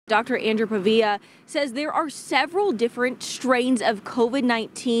Dr. Andrew Pavia says there are several different strains of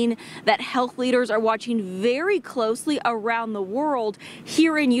COVID-19 that health leaders are watching very closely around the world.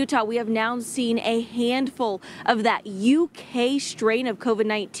 Here in Utah, we have now seen a handful of that UK strain of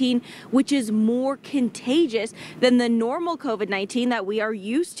COVID-19, which is more contagious than the normal COVID-19 that we are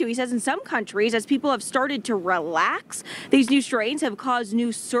used to. He says in some countries, as people have started to relax, these new strains have caused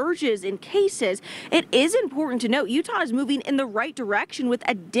new surges in cases. It is important to note Utah is moving in the right direction with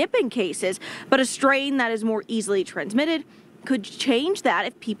a dip in cases, but a strain that is more easily transmitted could change that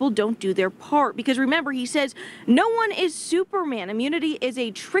if people don't do their part. Because remember, he says, no one is Superman. Immunity is a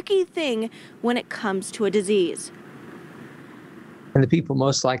tricky thing when it comes to a disease. And the people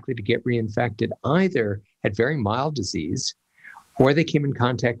most likely to get reinfected either had very mild disease or they came in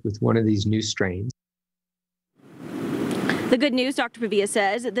contact with one of these new strains. The good news, Dr. Pavia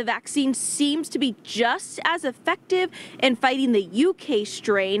says, the vaccine seems to be just as effective in fighting the UK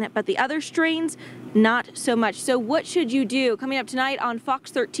strain, but the other strains, not so much. So what should you do? Coming up tonight on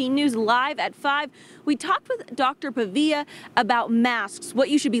Fox 13 News Live at 5, we talked with Dr. Pavia about masks, what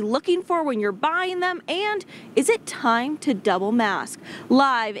you should be looking for when you're buying them, and is it time to double mask?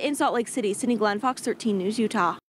 Live in Salt Lake City, Cindy Glenn, Fox 13 News, Utah.